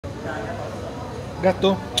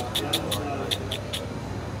Gatto?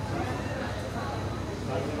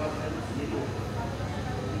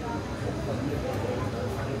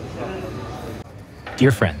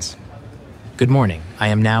 Dear friends, good morning. I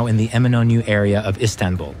am now in the Eminönü area of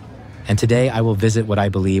Istanbul, and today I will visit what I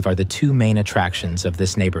believe are the two main attractions of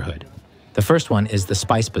this neighborhood. The first one is the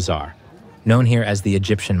Spice Bazaar, known here as the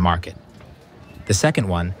Egyptian Market. The second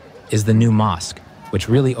one is the new mosque, which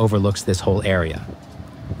really overlooks this whole area.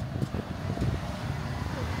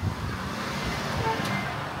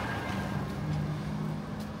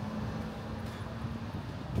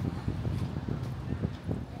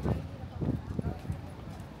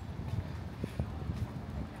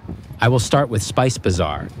 I will start with Spice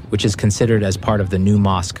Bazaar, which is considered as part of the new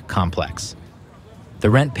mosque complex. The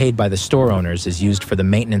rent paid by the store owners is used for the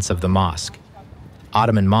maintenance of the mosque.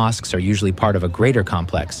 Ottoman mosques are usually part of a greater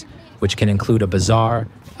complex, which can include a bazaar,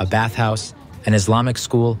 a bathhouse, an Islamic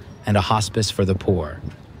school, and a hospice for the poor.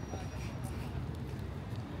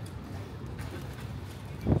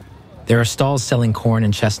 There are stalls selling corn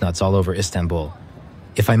and chestnuts all over Istanbul.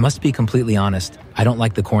 If I must be completely honest, I don't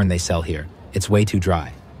like the corn they sell here. It's way too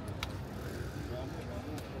dry.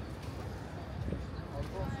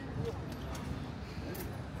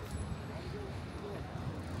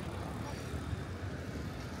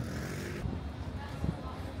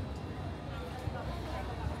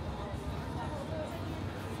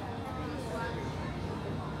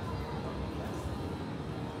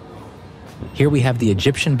 Here we have the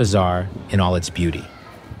Egyptian Bazaar in all its beauty.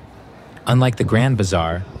 Unlike the Grand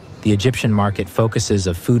Bazaar, the Egyptian market focuses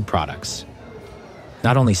on food products.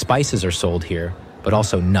 Not only spices are sold here, but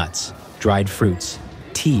also nuts, dried fruits,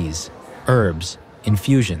 teas, herbs,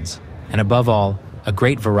 infusions, and above all, a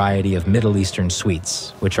great variety of Middle Eastern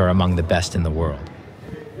sweets, which are among the best in the world.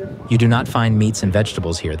 You do not find meats and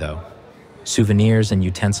vegetables here, though. Souvenirs and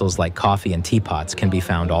utensils like coffee and teapots can be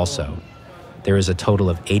found also. There is a total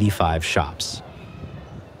of 85 shops.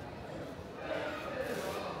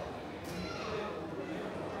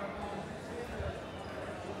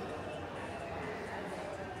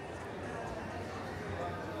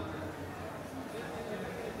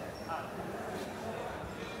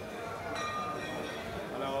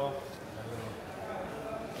 Hello.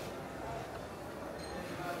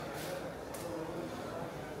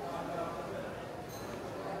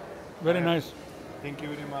 Very nice. Thank you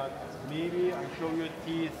very much. Maybe I show you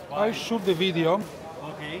teeth. I shoot the video,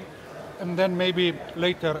 Okay. and then maybe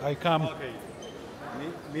later I come. Okay.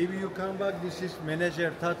 Maybe you come back. This is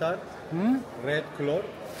manager Tatar. Red cloth.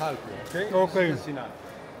 Help you. Okay. Okay. This is Sinan.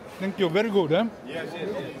 Thank you. Very good, eh? Yes.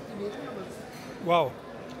 Yes. Wow.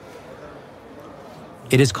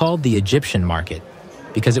 It is called the Egyptian market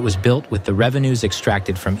because it was built with the revenues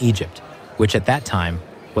extracted from Egypt, which at that time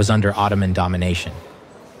was under Ottoman domination.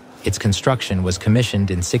 Its construction was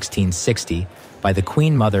commissioned in 1660 by the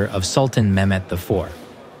Queen Mother of Sultan Mehmet IV,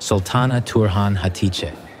 Sultana Turhan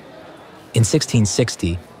Hatice. In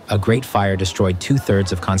 1660, a great fire destroyed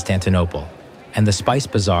 2/3 of Constantinople, and the Spice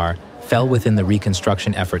Bazaar fell within the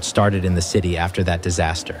reconstruction effort started in the city after that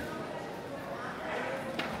disaster.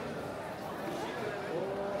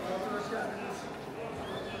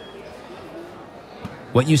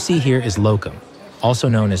 What you see here is lokum, also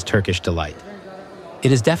known as Turkish delight.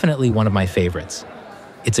 It is definitely one of my favorites.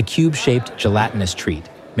 It's a cube-shaped gelatinous treat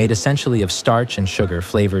made essentially of starch and sugar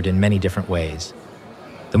flavored in many different ways.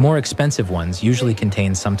 The more expensive ones usually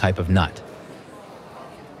contain some type of nut.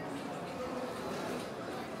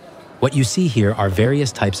 What you see here are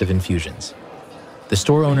various types of infusions. The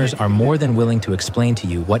store owners are more than willing to explain to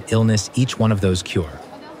you what illness each one of those cure,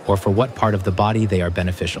 or for what part of the body they are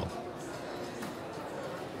beneficial.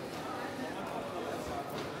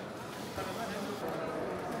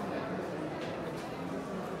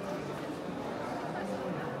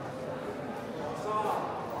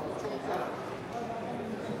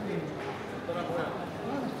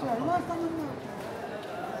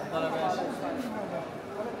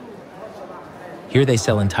 Here they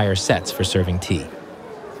sell entire sets for serving tea.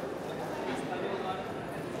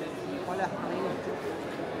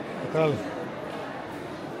 Well,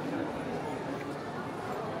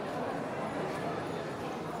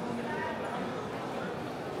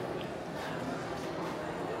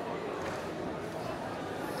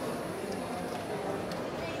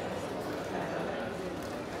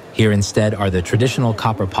 Here instead are the traditional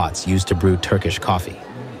copper pots used to brew Turkish coffee.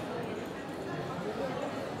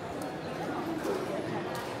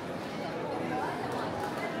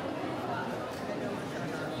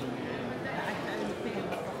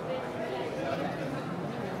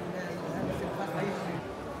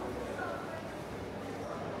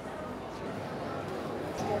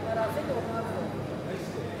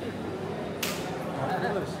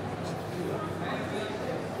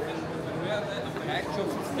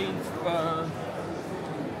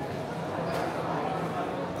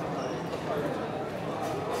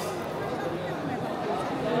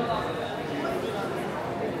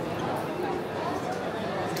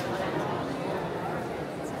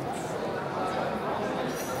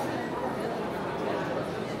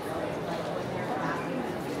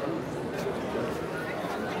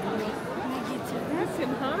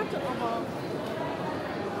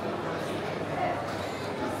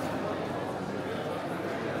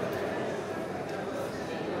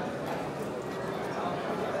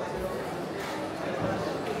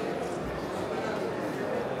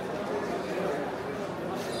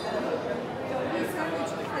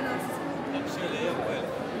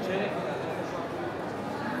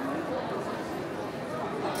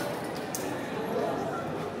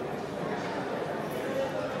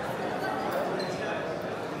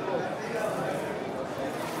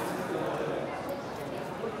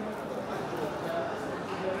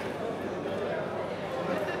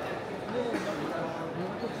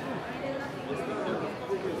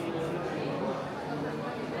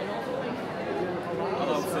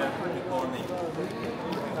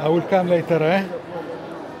 I will come later, eh?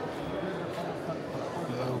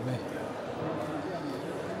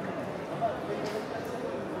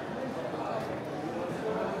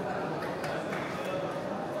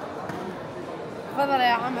 تفضل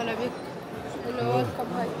يا عم بك.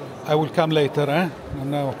 I will come later, eh?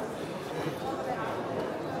 No.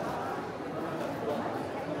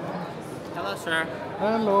 Hello, sir.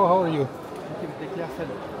 Hello, how are you?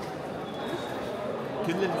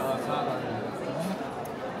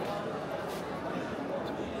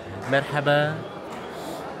 مرحبا.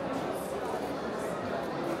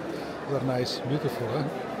 They're nice, beautiful, eh?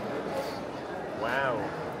 Wow.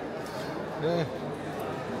 Yeah.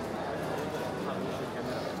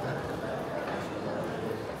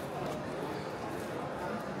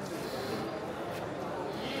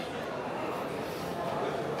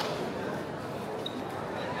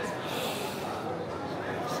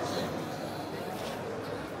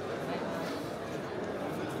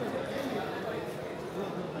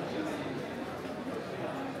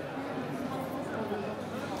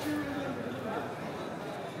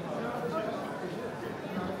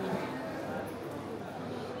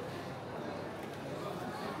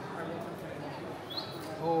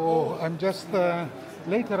 Oh, I'm just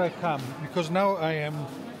later I come because now I am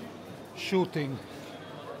shooting.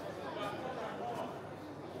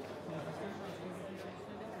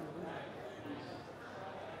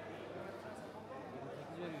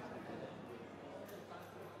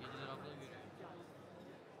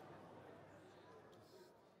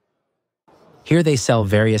 Here they sell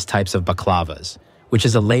various types of baklavas, which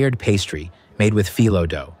is a layered pastry made with phyllo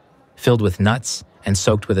dough, filled with nuts and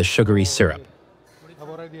soaked with a sugary syrup.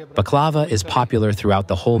 Baklava is popular throughout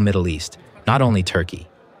the whole Middle East, not only Turkey.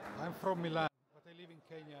 I'm from Milan, but I live in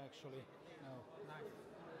Kenya actually. Now.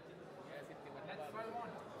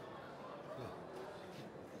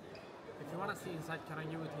 If you want to see inside, can I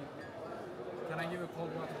give it to you? Can I give a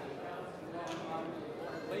cold water?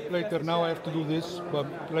 Later, now I have to do this, but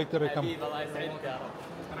later I come. Can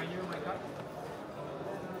I give you my card?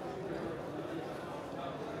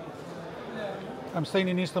 I'm staying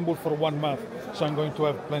in Istanbul for 1 month, so I'm going to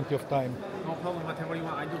have plenty of time. No problem, whatever you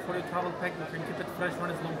want. I do for a travel pack. You can keep it fresh when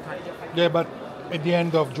it's long time. Yeah, but at the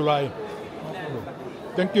end of July.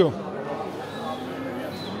 Thank you.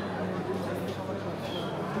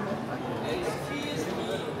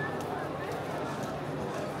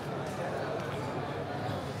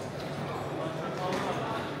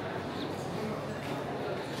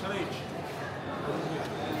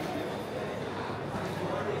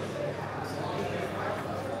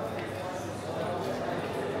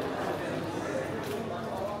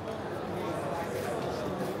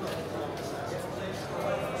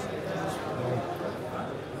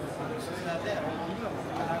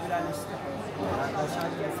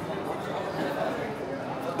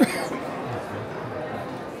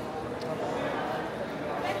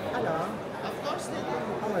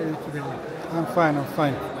 I'm fine, I'm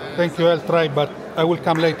fine. Thank you, I'll try, but I will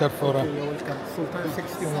come later for... You're welcome. Sultan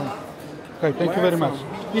 61. Okay, thank you very much.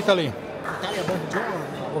 Italy. Italia,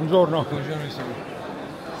 buongiorno. Buongiorno. Buongiorno, sir.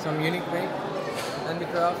 Some unique way?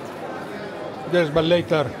 Handicraft? Yes, but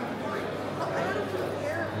later.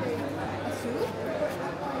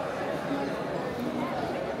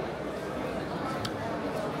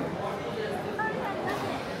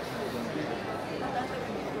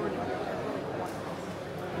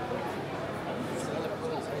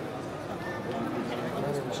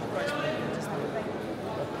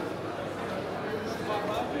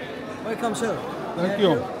 Welcome, sir. Thank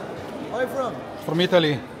you. Where are you from? From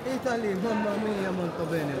Italy. Italy, mamma mia, molto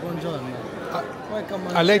bene. Buongiorno.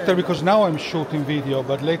 Welcome. Later, because now I'm shooting video,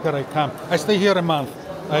 but later I come. I stay here a month.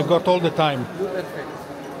 I've got all the time. Perfect.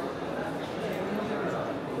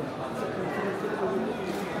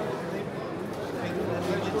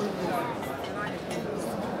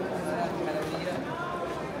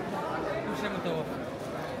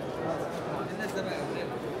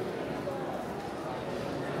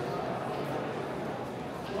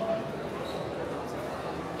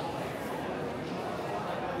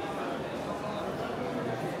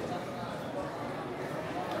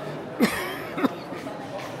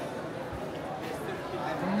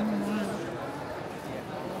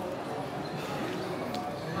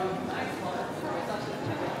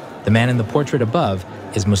 The man in the portrait above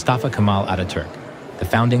is Mustafa Kemal Ataturk, the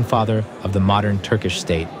founding father of the modern Turkish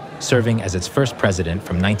state, serving as its first president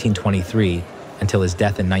from 1923 until his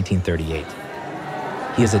death in 1938.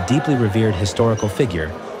 He is a deeply revered historical figure,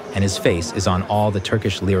 and his face is on all the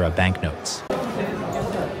Turkish lira banknotes.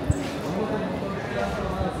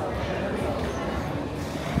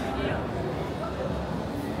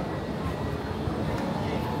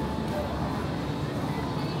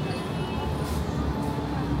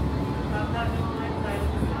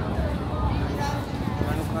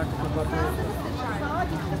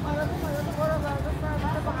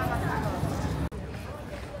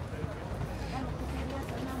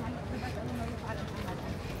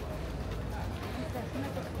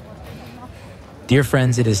 Dear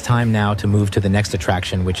friends, it is time now to move to the next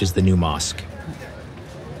attraction, which is the new mosque.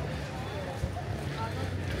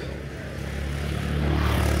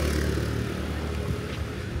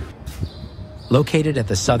 Located at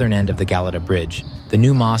the southern end of the Galata Bridge, the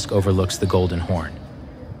new mosque overlooks the Golden Horn.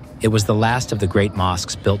 It was the last of the great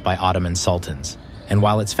mosques built by Ottoman sultans, and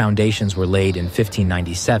while its foundations were laid in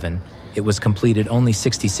 1597, it was completed only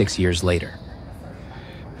 66 years later.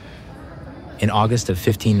 In August of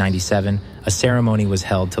 1597, a ceremony was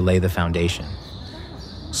held to lay the foundation.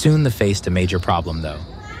 Soon they faced a major problem, though.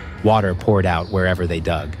 Water poured out wherever they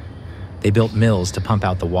dug. They built mills to pump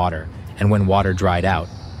out the water, and when water dried out,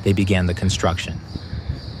 they began the construction.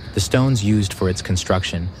 The stones used for its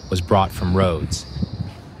construction was brought from Rhodes.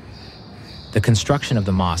 The construction of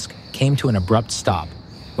the mosque came to an abrupt stop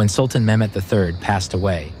when Sultan Mehmet III passed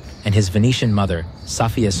away, and his Venetian mother,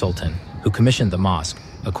 Safiye Sultan, who commissioned the mosque,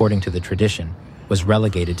 according to the tradition, was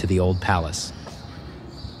relegated to the old palace.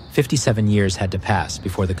 57 years had to pass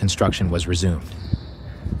before the construction was resumed.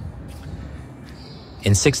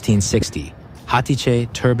 In 1660,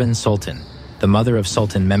 Hatice Turban Sultan, the mother of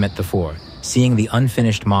Sultan Mehmet IV, seeing the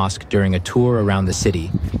unfinished mosque during a tour around the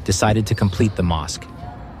city, decided to complete the mosque.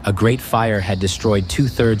 A great fire had destroyed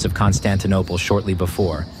 2/3 of Constantinople shortly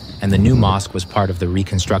before, and the new mosque was part of the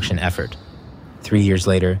reconstruction effort. 3 years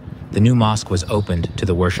later, the new mosque was opened to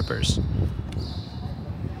the worshippers.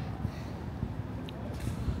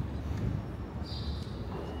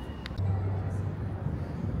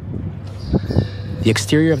 The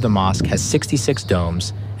exterior of the mosque has 66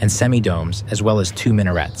 domes and semi-domes, as well as 2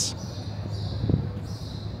 minarets.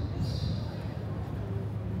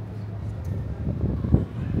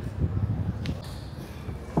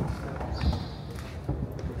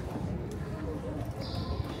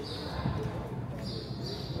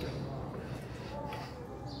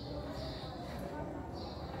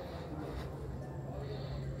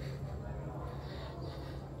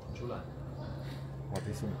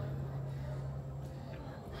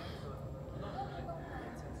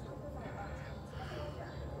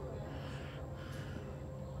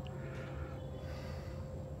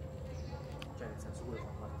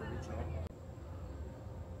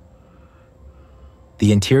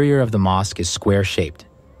 The interior of the mosque is square-shaped.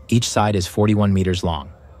 Each side is 41 meters long.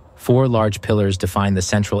 4 large pillars define the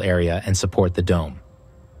central area and support the dome.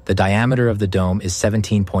 The diameter of the dome is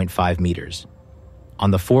 17.5 meters. On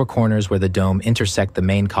the 4 corners where the dome intersect the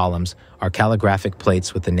main columns are calligraphic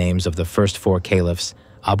plates with the names of the first 4 caliphs,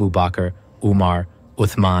 Abu Bakr, Umar,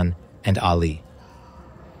 Uthman, and Ali.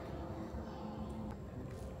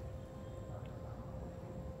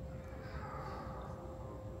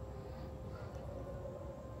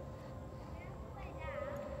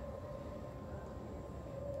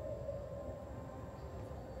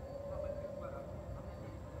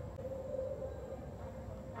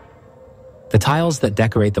 The tiles that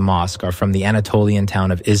decorate the mosque are from the Anatolian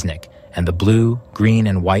town of Iznik, and the blue, green,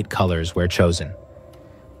 and white colors were chosen. You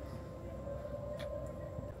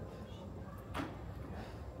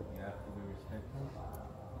have to be respectful.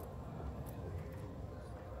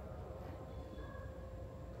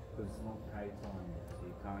 Because it's not tight on you, so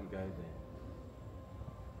you can't go there.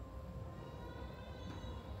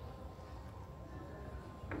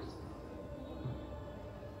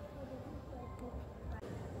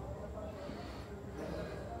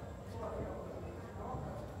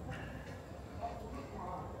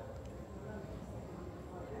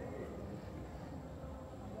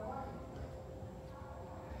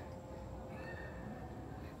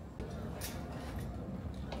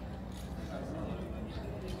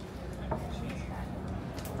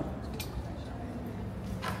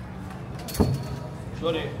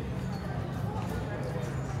 Sorry.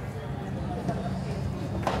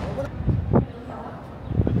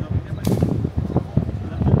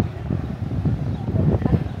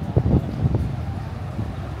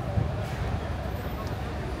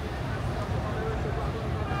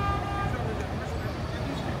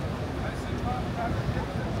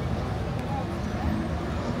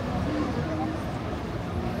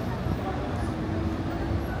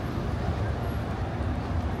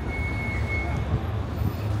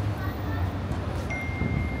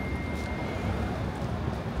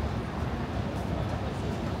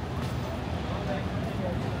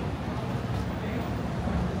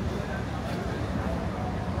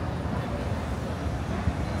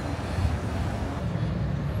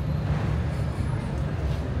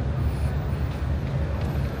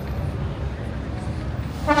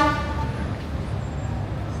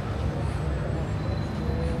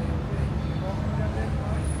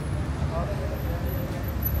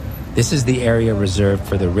 This is the area reserved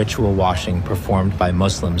for the ritual washing performed by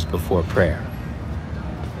Muslims before prayer.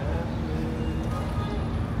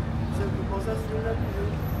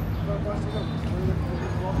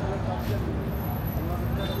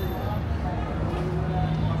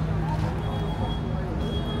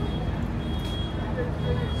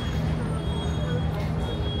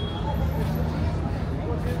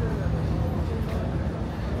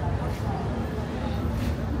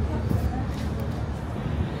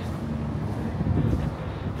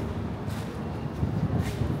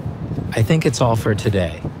 I think it's all for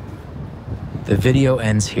today. The video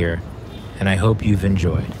ends here, and I hope you've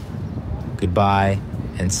enjoyed. Goodbye,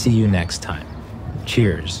 and see you next time.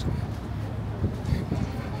 Cheers.